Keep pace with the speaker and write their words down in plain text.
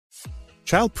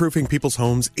Childproofing people's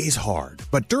homes is hard,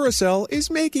 but Duracell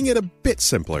is making it a bit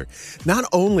simpler. Not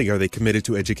only are they committed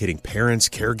to educating parents,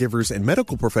 caregivers, and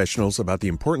medical professionals about the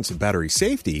importance of battery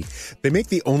safety, they make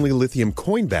the only lithium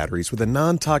coin batteries with a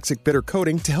non-toxic bitter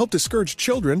coating to help discourage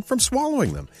children from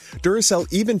swallowing them. Duracell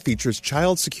even features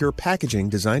child-secure packaging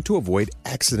designed to avoid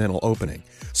accidental opening.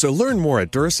 So learn more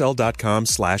at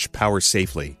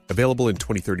Duracell.com/powersafely. Available in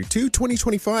 2032,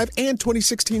 2025, and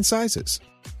 2016 sizes.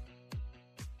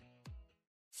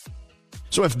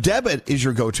 So if debit is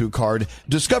your go-to card,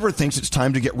 Discover thinks it's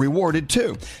time to get rewarded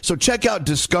too. So check out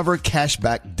Discover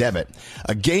Cashback Debit,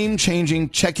 a game-changing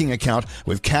checking account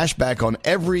with cashback on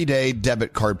everyday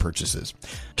debit card purchases.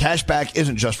 Cashback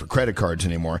isn't just for credit cards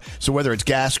anymore. So whether it's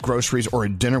gas, groceries, or a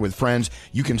dinner with friends,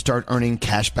 you can start earning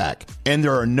cashback. And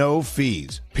there are no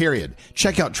fees, period.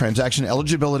 Check out transaction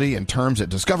eligibility and terms at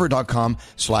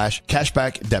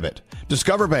discover.com/cashback debit.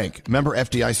 Discover Bank, member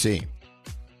FDIC.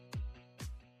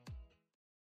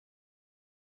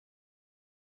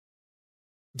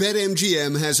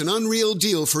 BetMGM has an unreal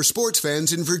deal for sports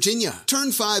fans in Virginia.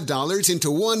 Turn $5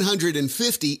 into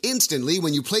 $150 instantly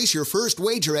when you place your first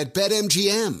wager at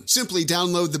BetMGM. Simply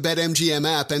download the BetMGM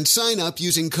app and sign up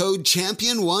using code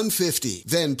CHAMPION150.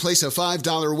 Then place a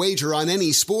 $5 wager on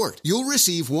any sport. You'll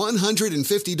receive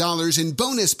 $150 in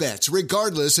bonus bets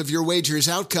regardless of your wager's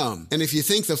outcome. And if you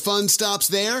think the fun stops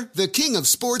there, the King of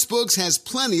Sportsbooks has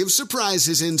plenty of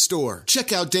surprises in store.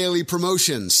 Check out daily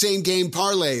promotions, same-game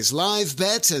parlays, live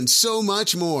bets, and so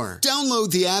much more. Download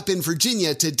the app in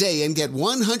Virginia today and get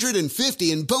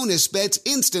 $150 in bonus bets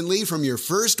instantly from your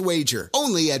first wager.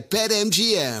 Only at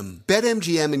BetMGM.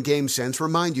 BetMGM and GameSense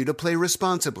remind you to play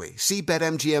responsibly. See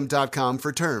BetMGM.com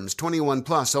for terms. 21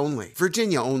 plus only.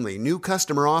 Virginia only. New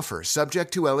customer offer.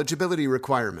 Subject to eligibility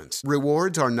requirements.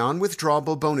 Rewards are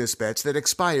non-withdrawable bonus bets that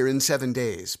expire in 7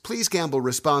 days. Please gamble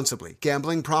responsibly.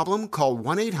 Gambling problem? Call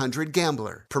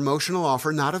 1-800-GAMBLER. Promotional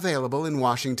offer not available in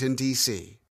Washington, D.C.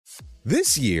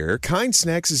 This year, Kind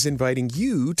Snacks is inviting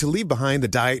you to leave behind the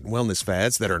diet and wellness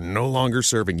fads that are no longer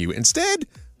serving you. Instead,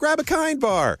 grab a Kind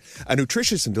bar, a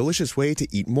nutritious and delicious way to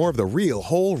eat more of the real,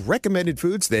 whole, recommended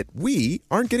foods that we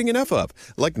aren't getting enough of,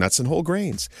 like nuts and whole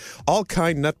grains. All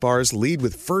Kind nut bars lead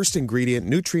with first ingredient,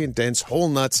 nutrient-dense whole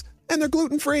nuts, and they're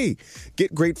gluten-free.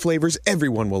 Get great flavors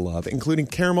everyone will love, including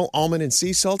caramel, almond, and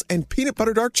sea salt, and peanut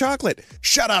butter dark chocolate.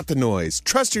 Shut out the noise,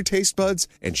 trust your taste buds,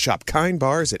 and shop Kind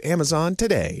bars at Amazon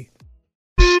today.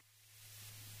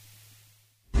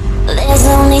 There's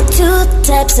only two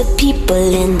types of people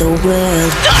in the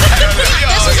world.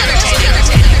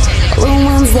 The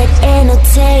ones that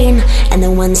entertain and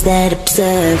the ones that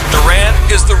observe. Duran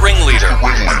is the ringleader,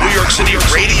 New York City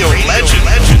radio legend.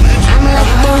 I'm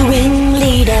like the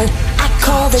ringleader. I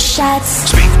call the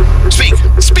shots.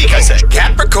 Speak, I said.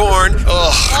 Capricorn.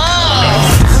 Ugh.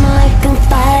 I'm like a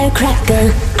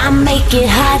firecracker. I make it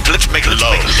hot. Let's make it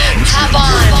low. Have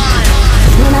on.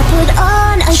 When I put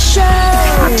on a show.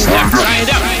 Right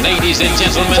up, ladies and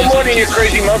gentlemen. Good morning, you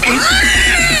crazy monkey.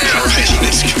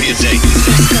 This could be a day.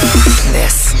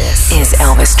 This is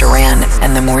Elvis Duran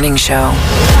and the Morning Show.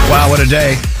 Wow, what a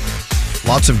day.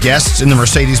 Lots of guests in the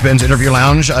Mercedes-Benz interview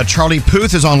lounge. Charlie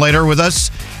Puth is on later with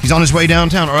us. He's on his way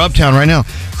downtown, or uptown right now.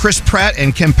 Chris Pratt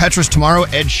and Kim Petras tomorrow.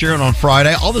 Ed Sheeran on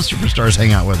Friday. All the superstars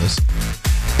hang out with us,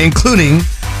 including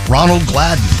Ronald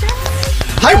Gladden.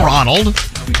 Hi, Ronald.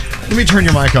 Let me turn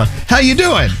your mic on. How you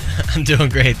doing? I'm doing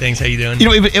great. Thanks. How you doing?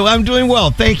 I'm doing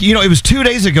well. Thank you. You know, it was 2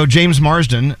 days ago, James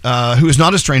Marsden, who is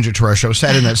not a stranger to our show,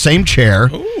 sat in that same chair.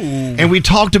 Ooh. And we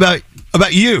talked about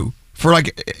you for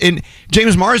and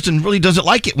James Marsden really doesn't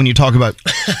like it when you talk about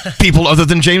people other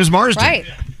than James Marsden. Right.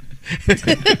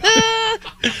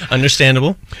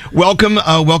 Understandable. Welcome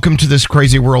to this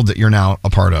crazy world that you're now a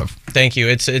part of. Thank you.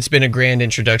 It's been a grand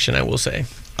introduction, I will say.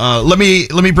 Let me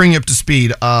bring you up to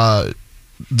speed.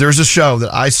 There's a show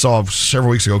that I saw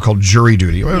several weeks ago called Jury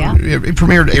Duty. Yeah. It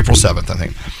premiered April 7th, I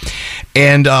think.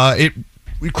 And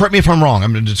correct me if I'm wrong.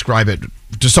 I'm going to describe it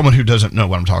to someone who doesn't know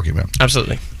what I'm talking about.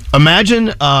 Absolutely.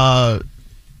 Imagine a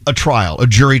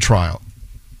jury trial.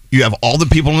 You have all the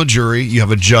people in the jury. You have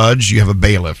a judge. You have a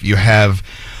bailiff. You have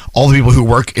all the people who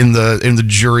work in the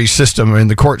jury system or in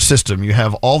the court system. You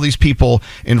have all these people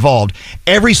involved.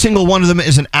 Every single one of them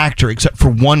is an actor except for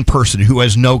one person who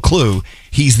has no clue.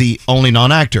 He's the only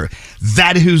non-actor.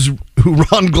 That is who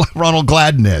Ronald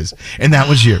Gladden is. And that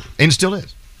was you. And still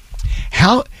is.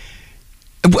 How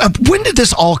When did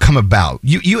this all come about?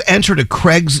 You entered a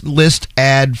Craigslist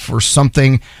ad for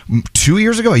something 2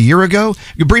 years ago, a year ago?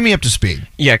 You bring me up to speed.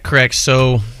 Yeah, correct.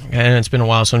 So, and it's been a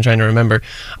while, so I'm trying to remember.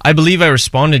 I believe I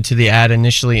responded to the ad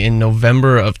initially in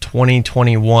November of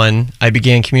 2021. I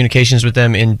began communications with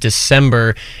them in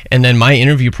December, and then my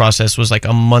interview process was like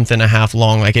a month and a half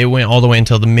long. Like, it went all the way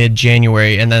until the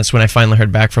mid-January, and that's when I finally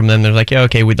heard back from them. They're like, yeah,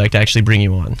 okay, we'd like to actually bring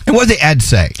you on. And what did the ad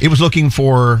say? It was looking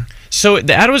for... So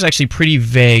the ad was actually pretty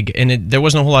vague, and there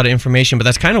wasn't a whole lot of information, but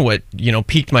that's kind of what,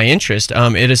 piqued my interest.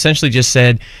 It essentially just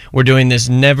said, we're doing this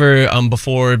never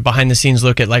before behind-the-scenes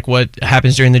look at like what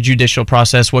happens during the judicial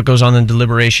process, what goes on in the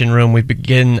deliberation room. We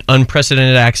begin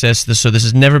unprecedented access, so this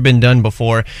has never been done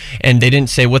before. And they didn't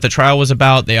say what the trial was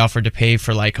about. They offered to pay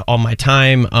for like all my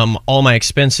time, all my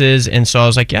expenses, and so I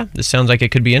was like, yeah, this sounds like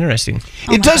it could be interesting.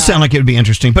 It does sound like it would be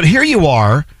interesting, but here you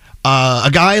are. A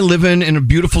guy living in a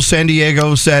beautiful San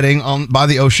Diego setting by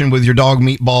the ocean with your dog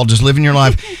Meatball, just living your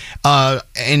life.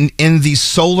 And in the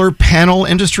solar panel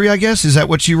industry, I guess, is that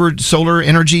what you were? Solar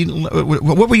energy?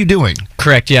 What were you doing?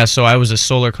 Correct. Yeah. So I was a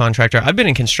solar contractor. I've been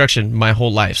in construction my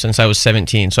whole life since I was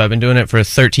 17. So I've been doing it for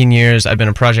 13 years. I've been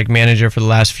a project manager for the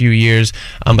last few years.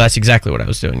 But that's exactly what I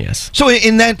was doing. Yes. So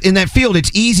in that field,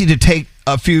 it's easy to take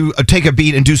a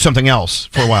beat and do something else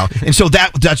for a while. And so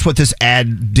that's what this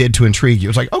ad did to intrigue you.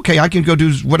 It's like, okay, I can go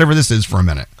do whatever this is for a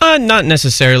minute. Not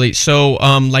necessarily. So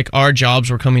like our jobs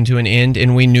were coming to an end,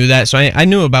 and we knew that. So I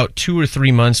knew about 2 or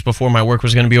 3 months before my work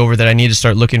was going to be over that I needed to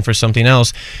start looking for something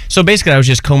else. So basically I was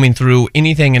just combing through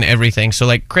anything and everything. So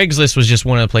like Craigslist was just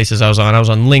one of the places I was on. I was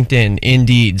on LinkedIn,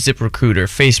 Indeed, ZipRecruiter,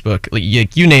 Facebook,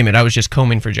 you name it. I was just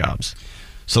combing for jobs.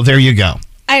 So there you go.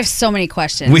 I have so many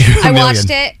questions. I watched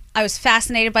it. I was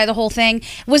fascinated by the whole thing.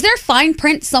 Was there fine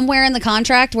print somewhere in the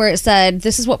contract where it said,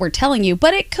 this is what we're telling you,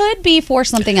 but it could be for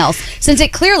something else, since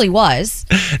it clearly was?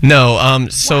 No.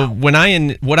 So what I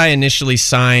initially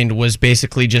signed was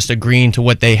basically just agreeing to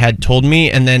what they had told me,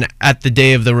 and then at the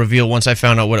day of the reveal, once I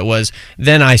found out what it was,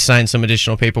 then I signed some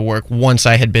additional paperwork once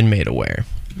I had been made aware.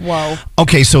 Whoa.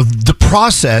 Okay, so the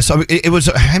process, it was,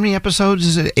 how many episodes?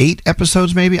 Is it 8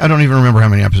 episodes maybe? I don't even remember how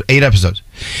many episodes. 8 episodes.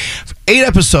 8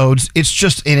 episodes, it's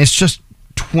just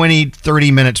 20,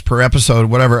 30 minutes per episode,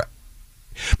 whatever.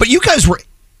 But you guys were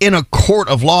in a court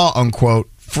of law, unquote,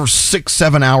 for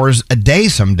 6-7 hours a day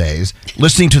some days,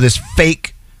 listening to this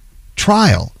fake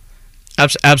trial.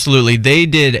 Absolutely. They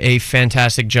did a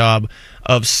fantastic job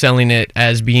of selling it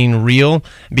as being real,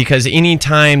 because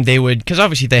anytime they would, because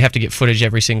obviously they have to get footage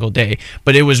every single day,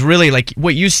 but it was really like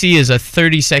what you see is a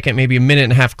 30-second, maybe a minute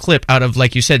and a half clip out of,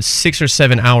 like you said, 6 or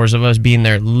 7 hours of us being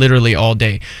there literally all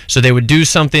day. So they would do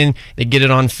something, they get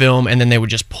it on film, and then they would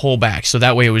just pull back. So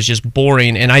that way it was just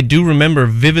boring. And I do remember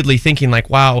vividly thinking like,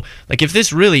 wow, like if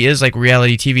this really is like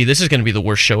reality TV, this is going to be the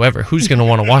worst show ever. Who's going to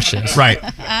want to watch this? Right.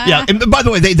 Yeah. And by the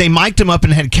way, they mic'd him up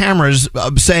and had cameras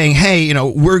saying, hey,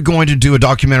 we're going to do a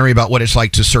documentary about what it's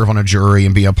like to serve on a jury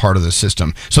and be a part of the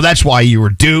system. So that's why you were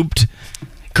duped.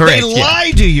 Correct. They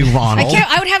lied to you, Ronald.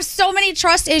 I would have so many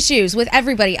trust issues with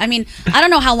everybody. I mean, I don't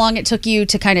know how long it took you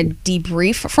to kind of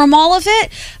debrief from all of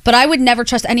it, but I would never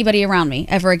trust anybody around me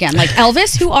ever again. Like,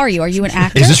 Elvis, who are you? Are you an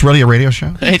actor? Is this really a radio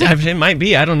show? It might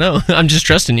be. I don't know. I'm just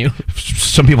trusting you.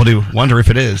 Some people do wonder if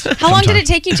it is. How long did it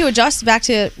take you to adjust back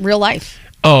to real life?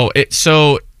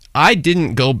 So I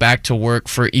didn't go back to work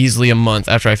for easily a month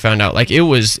after I found out. Like it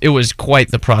was quite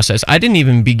the process. I didn't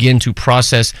even begin to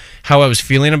process how I was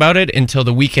feeling about it until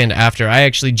the weekend after.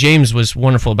 James was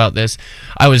wonderful about this.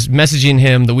 I was messaging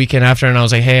him the weekend after, and I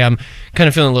was like, hey, I'm kind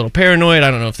of feeling a little paranoid.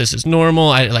 I don't know if this is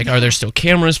normal. Are there still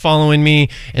cameras following me?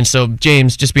 And so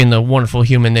James, just being the wonderful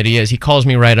human that he is, he calls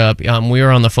me right up. We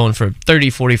were on the phone for 30,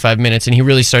 45 minutes, and he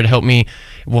really started to help me.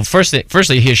 Well,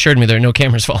 firstly, he assured me there are no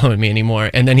cameras following me anymore,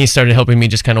 and then he started helping me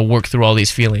just kind of work through all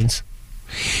these feelings.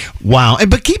 Wow.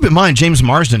 But keep in mind, James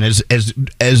Marsden,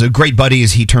 as a great buddy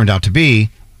as he turned out to be,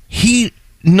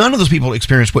 none of those people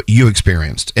experienced what you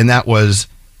experienced, and that was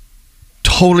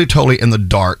totally in the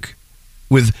dark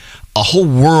with a whole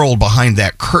world behind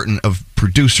that curtain of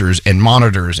producers and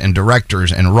monitors and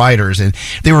directors and writers, and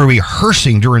they were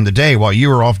rehearsing during the day while you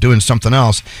were off doing something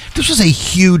else. This was a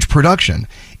huge production,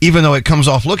 even though it comes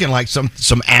off looking like some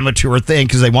amateur thing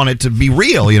because they want it to be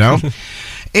real,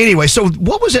 Anyway, so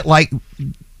what was it like?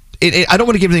 I don't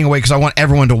want to give anything away because I want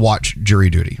everyone to watch Jury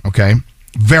Duty, okay?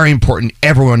 Very important.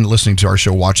 Everyone listening to our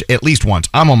show watch at least once.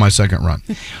 I'm on my second run.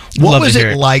 What was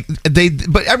it like?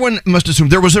 But everyone must assume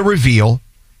there was a reveal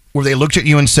where they looked at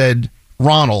you and said,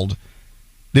 Ronald,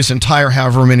 this entire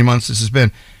however many months this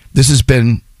has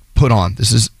been put on.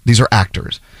 These are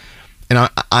actors. And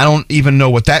I don't even know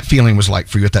what that feeling was like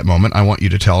for you at that moment. I want you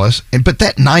to tell us. But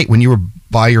that night when you were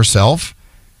by yourself,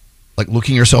 like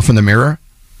looking yourself in the mirror,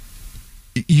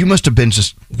 you must have been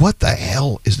just, what the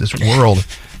hell is this world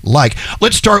like?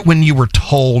 Let's start when you were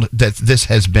told that this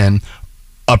has been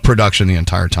a production the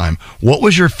entire time. What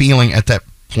was your feeling at that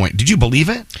point? Did you believe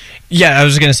it? Yeah, I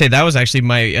was going to say that was actually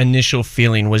my initial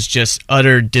feeling, was just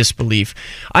utter disbelief.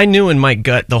 I knew in my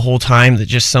gut the whole time that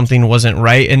just something wasn't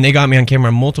right, and they got me on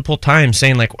camera multiple times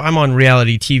saying like, I'm on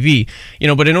reality TV,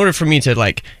 but in order for me to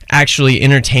like actually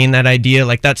entertain that idea,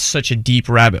 like that's such a deep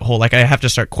rabbit hole. Like I have to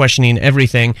start questioning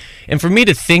everything, and for me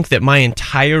to think that my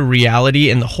entire reality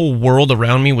and the whole world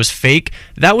around me was fake,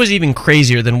 that was even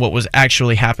crazier than what was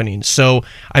actually happening. So,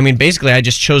 I mean, basically I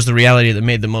just chose the reality that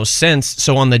made the most sense.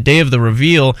 So on the day of the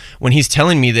reveal, when he's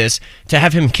telling me this, to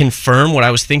have him confirm what I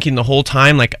was thinking the whole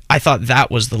time, like I thought that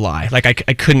was the lie. Like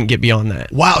I couldn't get beyond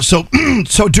that. Wow. So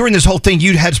so during this whole thing,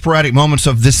 you had sporadic moments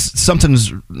of this,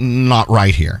 something's not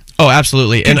right here. Oh,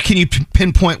 absolutely. Can you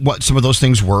pinpoint what some of those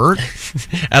things were?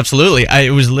 Absolutely.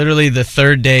 It was literally the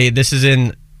third day. This is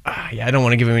in... I don't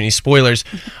want to give him any spoilers,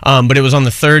 but it was on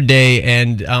the third day,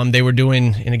 and they were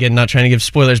doing, and again, not trying to give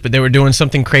spoilers, but they were doing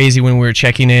something crazy when we were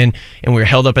checking in, and we were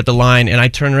held up at the line, and I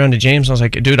turned around to James, and I was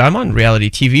like, dude, I'm on reality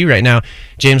TV right now.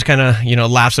 James kind of,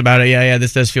 laughs about it. Yeah,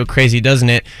 this does feel crazy, doesn't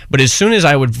it? But as soon as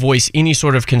I would voice any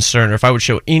sort of concern, or if I would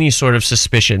show any sort of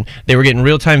suspicion, they were getting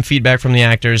real-time feedback from the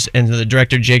actors, and the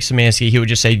director, Jake Szymanski, he would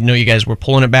just say, no, you guys, we're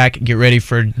pulling it back, get ready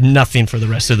for nothing for the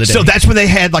rest of the day. So that's when they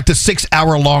had like the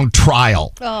 6-hour-long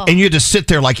trial. And you had to sit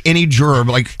there like any juror,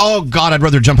 like, oh God, I'd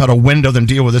rather jump out a window than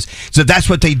deal with this. So that's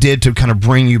what they did to kind of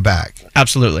bring you back.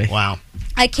 Absolutely. Wow.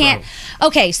 I can't.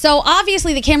 Okay, so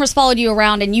obviously the cameras followed you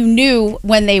around and you knew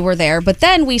when they were there, but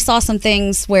then we saw some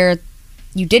things where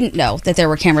you didn't know that there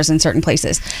were cameras in certain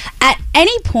places. At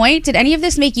any point, did any of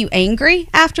this make you angry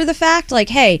after the fact? Like,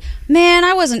 hey, man,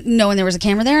 I wasn't knowing there was a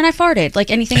camera there and I farted. Like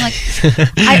anything like...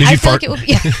 I feel like it would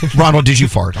be... Ronald, did you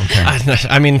fart? Okay.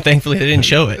 I mean, thankfully they didn't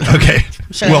show it. Okay.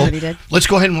 I'm sure everybody did. Let's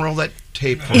go ahead and roll that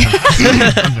tape.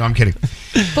 No, I'm kidding.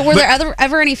 But were there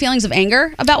ever any feelings of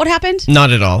anger about what happened?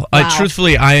 Not at all. Wow.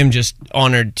 Truthfully, I am just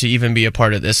honored to even be a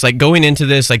part of this. Like going into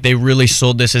this, like they really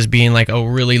sold this as being like a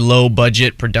really low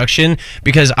budget production,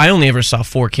 because I only ever saw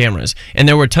 4 cameras, and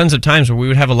there were tons of times where we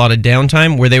would have a lot of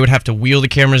downtime where they would have to wheel the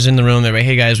cameras in the room. They're like,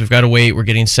 hey guys, we've got to wait, we're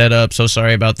getting set up, so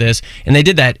sorry about this. And they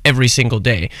did that every single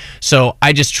day. So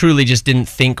I just truly just didn't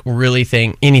really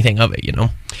think anything of it,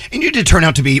 And you did turn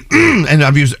out to be, and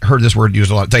I've heard this word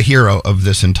used a lot, the hero of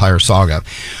this entire saga.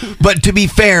 But to be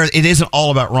fair, it isn't all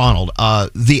about Ronald.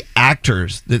 The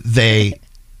actors that they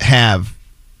have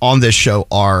on this show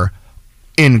are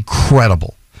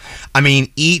incredible. I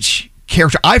mean, each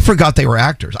character, I forgot they were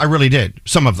actors. I really did.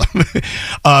 Some of them.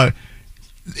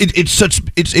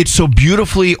 It's so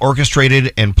beautifully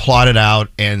orchestrated and plotted out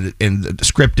and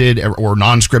scripted or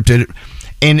non-scripted.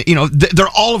 And, they're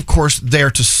all, of course, there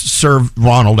to serve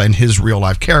Ronald and his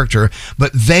real-life character,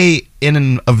 but they, in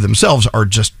and of themselves, are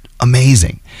just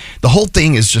amazing. The whole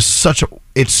thing is just such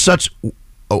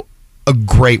a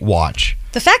great watch.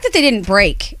 The fact that they didn't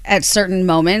break at certain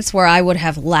moments where I would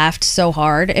have laughed so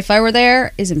hard if I were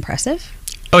there is impressive.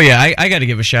 Oh yeah, I got to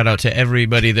give a shout out to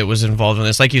everybody that was involved in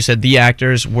this. Like you said, the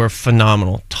actors were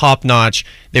phenomenal, top notch.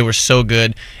 They were so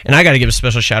good, and I got to give a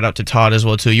special shout out to Todd as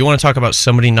well too. You want to talk about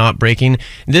somebody not breaking?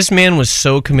 This man was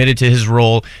so committed to his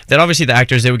role that obviously the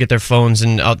actors, they would get their phones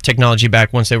and technology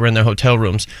back once they were in their hotel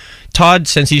rooms. Todd,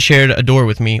 since he shared a door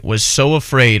with me, was so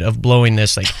afraid of blowing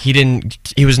this. Like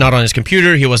he was not on his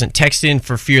computer. He wasn't texting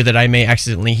for fear that I may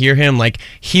accidentally hear him. Like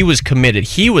he was committed.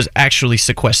 He was actually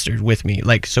sequestered with me.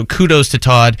 Like, so kudos to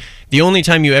Todd. The only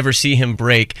time you ever see him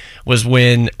break was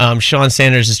when Sean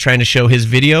Sanders is trying to show his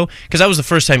video, because that was the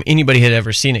first time anybody had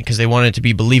ever seen it, because they wanted it to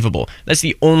be believable. That's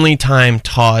the only time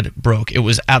Todd broke. It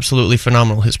was absolutely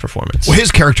phenomenal, his performance. Well,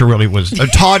 his character really was.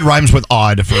 Todd rhymes with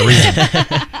odd for a reason.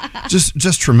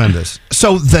 just tremendous.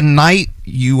 So the night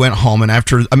you went home, and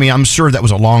after, I mean, I'm sure that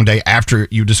was a long day after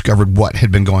you discovered what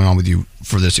had been going on with you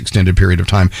for this extended period of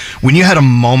time. When you had a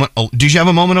moment, did you have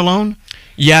a moment alone?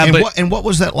 Yeah, and what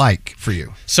was that like for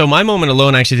you? So my moment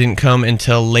alone actually didn't come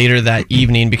until later that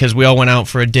evening, because we all went out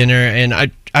for a dinner, and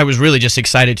I was really just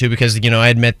excited too, because I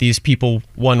had met these people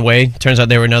one way, turns out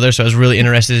they were another, so I was really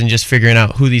interested in just figuring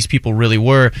out who these people really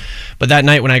were. But that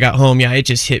night when I got home, it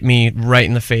just hit me right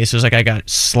in the face. It was like I got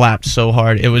slapped so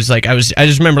hard. It was like I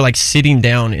just remember like sitting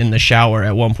down in the shower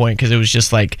at one point, because it was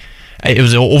just like it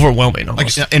was overwhelming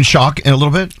almost. Like in shock a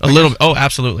little bit? Oh,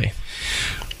 absolutely.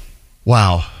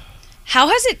 Wow. How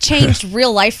has it changed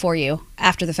real life for you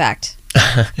after the fact?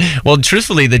 Well,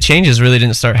 truthfully, the changes really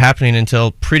didn't start happening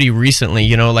until pretty recently.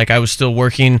 You know, like I was still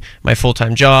working my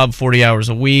full-time job, 40 hours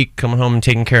a week, coming home and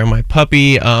taking care of my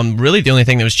puppy. Really, the only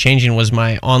thing that was changing was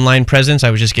my online presence.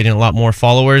 I was just getting a lot more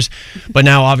followers. But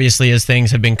now, obviously, as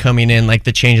things have been coming in, like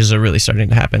the changes are really starting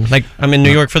to happen. Like I'm in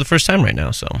New York for the first time right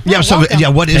now. So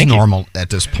what is normal at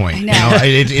this point? You know,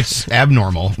 it's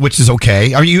abnormal, which is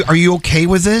okay. Are you okay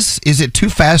with this? Is it too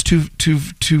fast,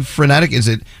 too frenetic? Is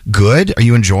it good? Are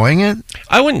you enjoying it?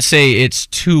 I wouldn't say it's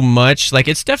too much. Like,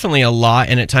 it's definitely a lot,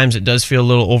 and at times it does feel a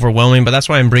little overwhelming, but that's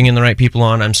why I'm bringing the right people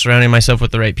on. I'm surrounding myself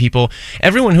with the right people.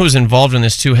 Everyone who is involved in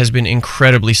this, too, has been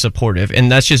incredibly supportive,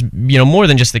 and that's just, you know, more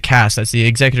than just the cast. That's the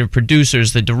executive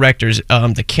producers, the directors,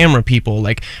 the camera people.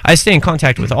 Like, I stay in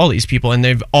contact with all these people, and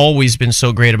they've always been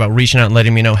so great about reaching out and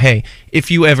letting me know, hey, if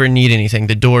you ever need anything,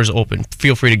 the door's open.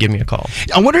 Feel free to give me a call.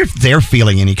 I wonder if they're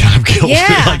feeling any kind of guilt.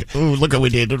 Yeah. Like, oh, look what we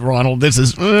did to Ronald. This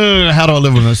is, how do I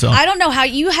live with myself? I don't know how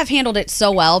you have handled it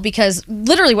so well, because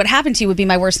literally what happened to you would be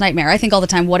my worst nightmare. I think all the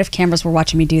time, what if cameras were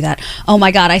watching me do that? Oh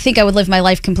my God, I think I would live my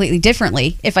life completely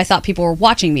differently if I thought people were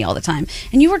watching me all the time.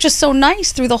 And you were just so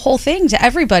nice through the whole thing to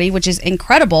everybody, which is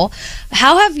incredible.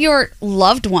 How have your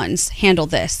loved ones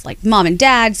handled this? Like mom and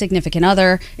dad, significant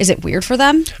other? Is it weird for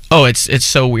them? Oh, it's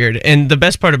so weird. And the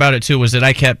best part about it, too, was that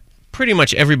I kept pretty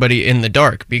much everybody in the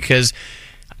dark, because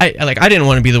I didn't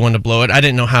want to be the one to blow it. I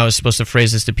didn't know how I was supposed to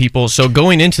phrase this to people. So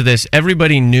going into this,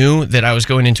 everybody knew that I was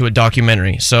going into a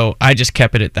documentary. So I just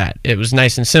kept it at that. It was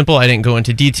nice and simple. I didn't go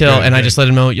into detail, and I just let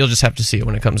them know, you'll just have to see it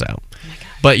when it comes out.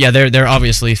 But yeah, they're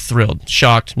obviously thrilled,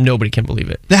 shocked. Nobody can believe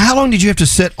it. Now, how long did you have to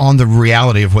sit on the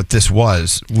reality of what this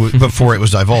was before it was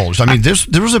divulged? I mean,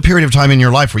 there was a period of time in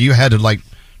your life where you had to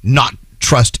not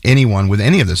trust anyone with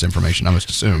any of this information, I must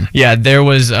assume. Yeah, there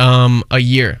was a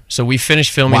year. So we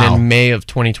finished filming in May of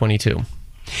 2022.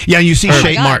 Yeah, you see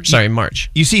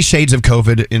March. You see shades of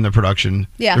COVID in the production.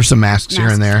 Yeah. There's some masks here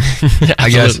and there,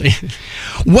 I guess.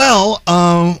 Well,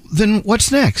 then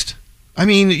what's next? I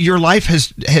mean, your life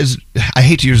has I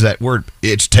hate to use that word,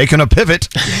 it's taken a pivot.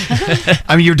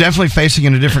 I mean, you're definitely facing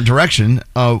in a different direction.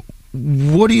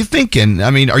 What are you thinking?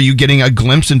 I mean, are you getting a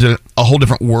glimpse into a whole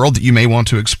different world that you may want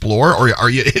to explore, or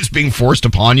it's being forced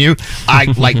upon you?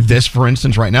 Like this, for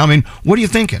instance, right now. I mean, what are you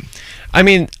thinking? I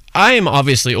mean, I am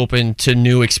obviously open to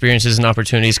new experiences and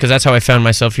opportunities, because that's how I found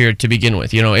myself here to begin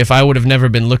with. You know, if I would have never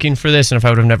been looking for this, and if I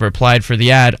would have never applied for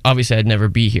the ad, obviously I'd never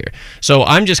be here. So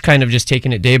I'm just kind of just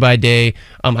taking it day by day.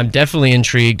 I'm definitely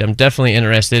intrigued. I'm definitely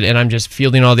interested, and I'm just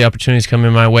fielding all the opportunities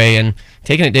coming my way, and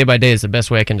taking it day by day is the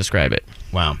best way I can describe it.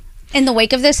 Wow. In the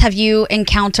wake of this, have you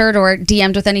encountered or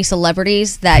DM'd with any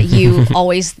celebrities that you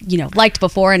always, liked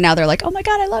before, and now they're like, oh my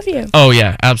God, I love you? Oh,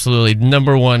 yeah, absolutely.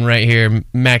 Number one right here,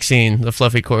 Maxine, the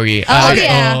fluffy corgi.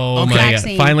 Oh, my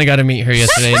Maxine. God. Finally got to meet her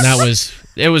yesterday, and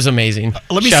it was amazing.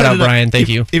 Let me Shout out, Brian. Thank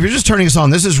you. If you're just turning us on,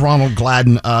 this is Ronald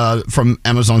Gladden from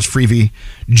Amazon's Freebie,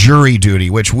 Jury Duty,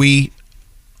 which we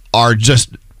are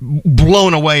just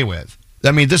blown away with. I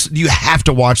mean, you have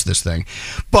to watch this thing.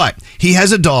 But he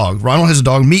has a dog. Ronald has a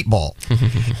dog, Meatball.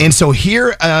 And so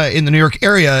here in the New York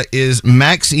area is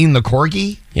Maxine the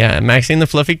Corgi. Yeah, Maxine the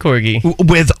fluffy corgi.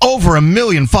 With over 1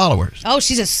 million followers. Oh,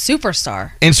 she's a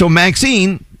superstar. And so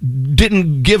Maxine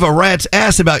didn't give a rat's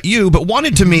ass about you, but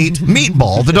wanted to meet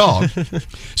Meatball, the dog.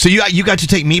 So you got to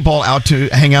take Meatball out to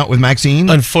hang out with Maxine?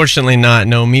 Unfortunately not.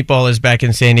 No, Meatball is back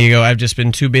in San Diego. I've just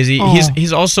been too busy.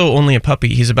 He's also only a puppy.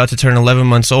 He's about to turn 11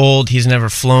 months old. He's never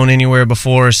flown anywhere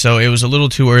before, so it was a little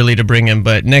too early to bring him.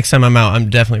 But next time I'm out, I'm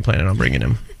definitely planning on bringing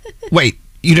him. Wait.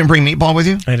 You didn't bring Meatball with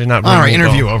you? I did not bring Meatball. All right,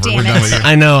 interview over. Damn We're done with you.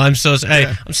 I know. I'm so sorry.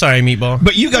 I'm sorry, Meatball.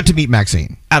 But you got to meet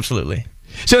Maxine. Absolutely.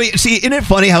 So, see, isn't it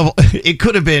funny how it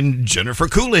could have been Jennifer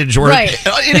Coolidge or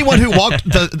anyone who walked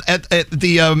at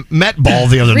the Met Ball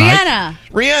the other night?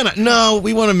 Rihanna. No,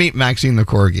 we want to meet Maxine the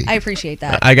Corgi. I appreciate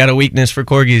that. I got a weakness for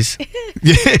corgis.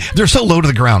 They're so low to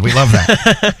the ground. We love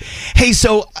that. Hey,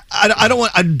 so I don't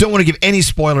want to give any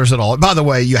spoilers at all. By the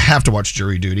way, you have to watch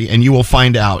Jury Duty, and you will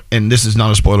find out, and this is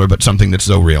not a spoiler, but something that's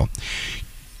so real.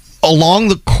 Along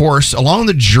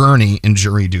the journey in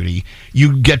Jury Duty,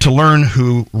 you get to learn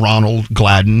who Ronald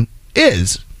Gladden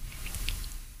is.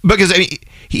 Because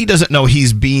he doesn't know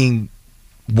he's being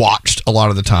watched a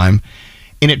lot of the time.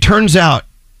 And it turns out,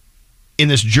 in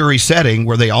this jury setting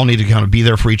where they all need to kind of be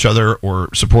there for each other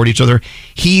or support each other,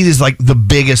 he is like the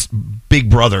big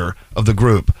brother of the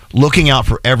group, looking out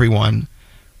for everyone.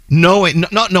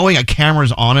 Not knowing a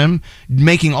camera's on him,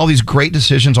 making all these great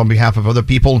decisions on behalf of other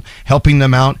people, helping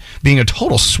them out, being a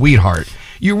total sweetheart.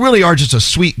 You really are just a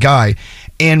sweet guy.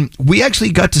 And we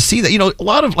actually got to see that. A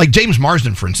lot of, like James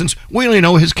Marsden, for instance, we only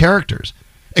know his characters,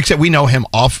 except we know him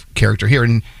off character here.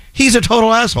 And He's a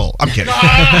total asshole. I'm kidding.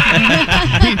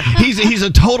 He's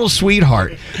a total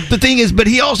sweetheart. The thing is, but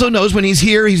he also knows when he's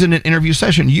here, he's in an interview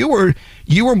session. You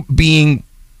were being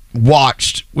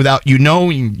watched without you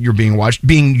knowing you're being watched,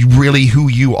 being really who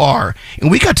you are. And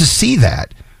we got to see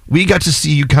that. We got to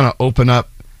see you kind of open up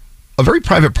a very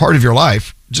private part of your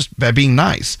life just by being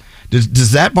nice.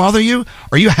 Does that bother you?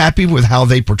 Are you happy with how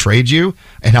they portrayed you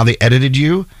and how they edited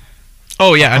you?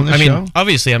 Oh, yeah. I mean,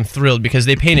 obviously, I'm thrilled because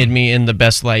they painted me in the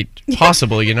best light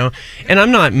possible, you know? And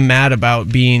I'm not mad about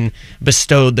being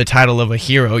bestowed the title of a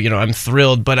hero. You know, I'm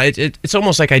thrilled, but it's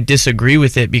almost like I disagree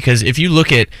with it because if you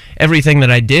look at everything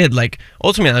that I did, like,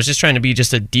 ultimately, I was just trying to be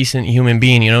just a decent human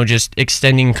being, you know, just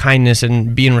extending kindness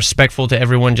and being respectful to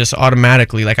everyone just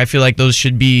automatically. Like, I feel like those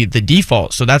should be the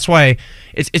default. So that's why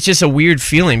it's just a weird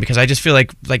feeling because I just feel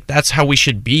like that's how we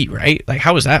should be, right? Like,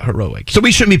 how is that heroic? So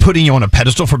we shouldn't be putting you on a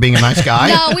pedestal for being a nice guy?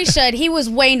 No, we should. He was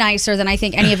way nicer than I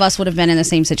think any of us would have been in the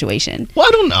same situation. Well,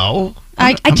 I don't know.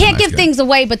 I can't give things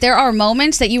away, but there are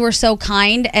moments that you were so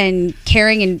kind and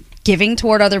caring and giving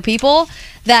toward other people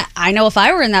that I know if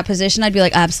I were in that position, I'd be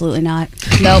like, absolutely not.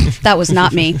 Nope, that was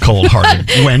not me. Cold-hearted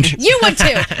wench. You would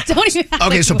too. Don't even.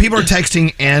 Okay, so people are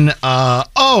texting and,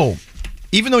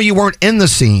 even though you weren't in the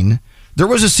scene, there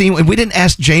was a scene, and we didn't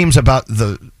ask James about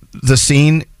the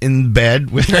scene in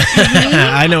bed with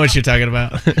I know what you're talking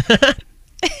about.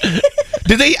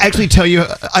 Did they actually tell you?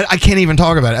 I can't even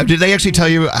talk about it. Did they actually tell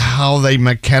you how they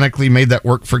mechanically made that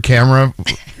work for camera?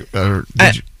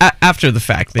 After the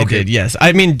fact, they did, yes.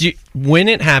 I mean, when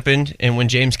it happened and when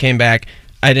James came back,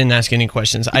 I didn't ask any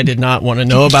questions. I did not want to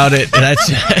know about it. That's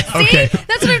okay.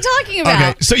 That's what I'm talking about.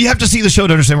 Okay, so you have to see the show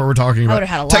to understand what we're talking about. I would have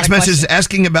had a lot Text of message questions.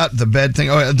 asking about the bed thing.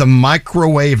 Oh, the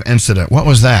microwave incident. What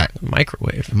was that?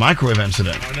 Microwave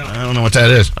incident. I don't know what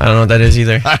that is. I don't know what that is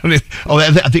either. I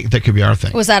think that could be our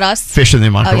thing. Was that us? Fish in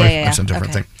the microwave. Oh, yeah. That's a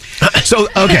different thing. So,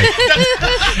 okay.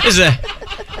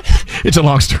 It's a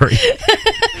long story.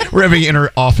 We're having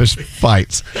inter-office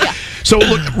fights. Yeah. So,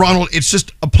 look, Ronald, it's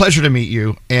just a pleasure to meet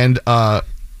you. And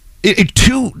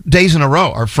 2 days in a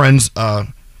row, our friends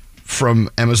from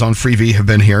Amazon Freebie have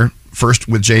been here, first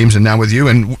with James and now with you,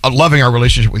 and loving our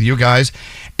relationship with you guys.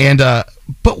 And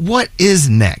but what is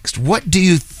next? What do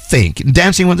you think?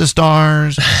 Dancing with the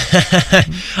Stars?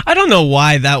 I don't know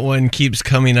why that one keeps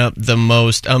coming up the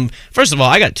most. First of all,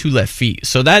 I got 2 left feet,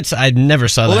 so I never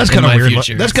saw that in my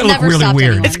future. That's going to look really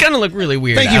weird. It's going to look really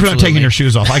weird. Thank you for not taking your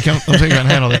shoes off. I don't think I can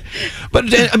handle it. But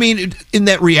I mean, in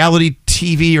that reality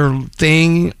TV or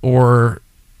thing or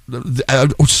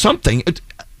something,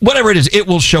 whatever it is, it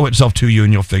will show itself to you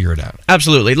and you'll figure it out.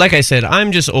 Absolutely. Like I said,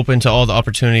 I'm just open to all the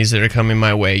opportunities that are coming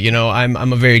my way. You know, I'm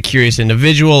a very curious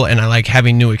individual and I like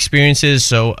having new experiences.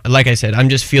 So like I said, I'm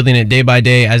just fielding it day by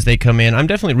day as they come in. I'm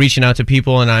definitely reaching out to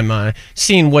people and I'm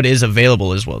seeing what is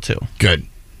available as well too. Good.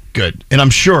 And I'm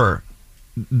sure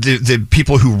the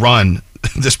people who run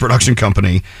this production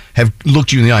company have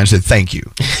looked you in the eye and said thank you.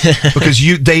 Because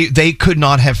they could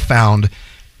not have found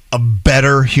a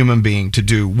better human being to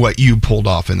do what you pulled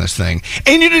off in this thing.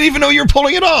 And you didn't even know you were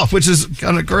pulling it off, which is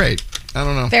kind of great. I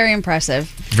don't know. Very impressive.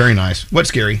 Very nice. What's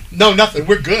scary? No, nothing.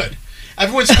 We're good.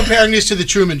 Everyone's comparing this to the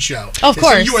Truman Show. Of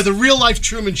course. You are the real-life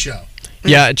Truman Show.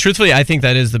 Yeah, truthfully, I think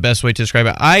that is the best way to describe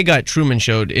it. I got Truman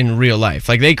Showed in real life.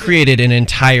 Like, they created an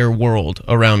entire world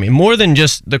around me. More than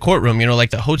just the courtroom. You know,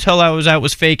 like, the hotel I was at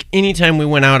was fake. Anytime we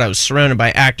went out, I was surrounded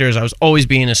by actors. I was always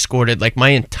being escorted. Like, my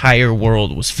entire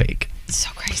world was fake. So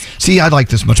crazy. See, I like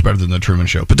this much better than the Truman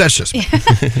Show, but that's just me.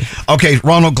 Okay,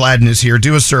 Ronald Gladden is here.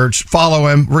 Do a search. Follow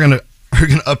him. We're gonna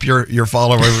up your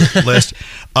follower list.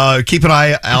 Keep an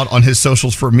eye out on his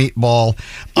socials for Meatball.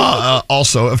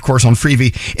 Also, of course, on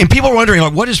Freebie. And people are wondering,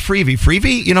 like, what is Freebie?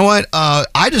 Freebie, you know what?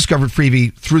 I discovered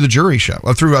Freebie through the jury show,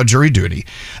 through Jury Duty.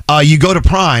 You go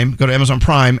to Amazon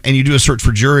Prime, and you do a search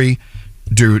for Jury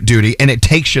Duty, and it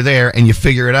takes you there, and you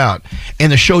figure it out.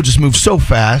 And the show just moves so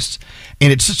fast.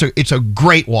 And it's a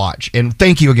great watch. And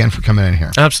thank you again for coming in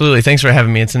here. Absolutely. Thanks for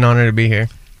having me. It's an honor to be here.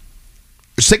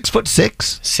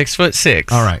 6'6"?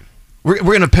 6'6". All right. We're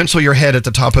going to pencil your head at the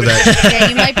top of that. Yeah,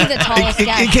 you might be the tallest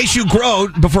guy. In case you grow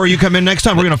before you come in next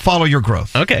time, we're going to follow your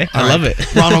growth. Okay. I love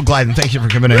it. Ronald Gladden, thank you for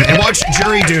coming in. And watch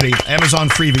Jury Duty, Amazon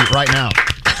Freebie right now.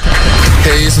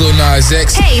 Hey, it's Lil Nas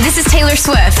X. Hey, this is Taylor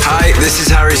Swift. Hi, this is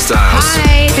Harry Styles.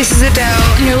 Hi, this is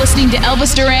Adele. And you're listening to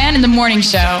Elvis Duran in the Morning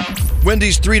Show.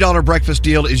 Wendy's $3 breakfast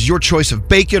deal is your choice of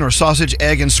bacon or sausage,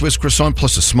 egg, and Swiss croissant,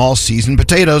 plus a small seasoned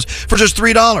potatoes for just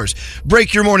 $3.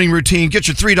 Break your morning routine. Get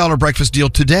your $3 breakfast deal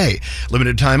today.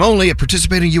 Limited time only at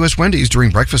participating U.S. Wendy's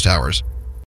during breakfast hours.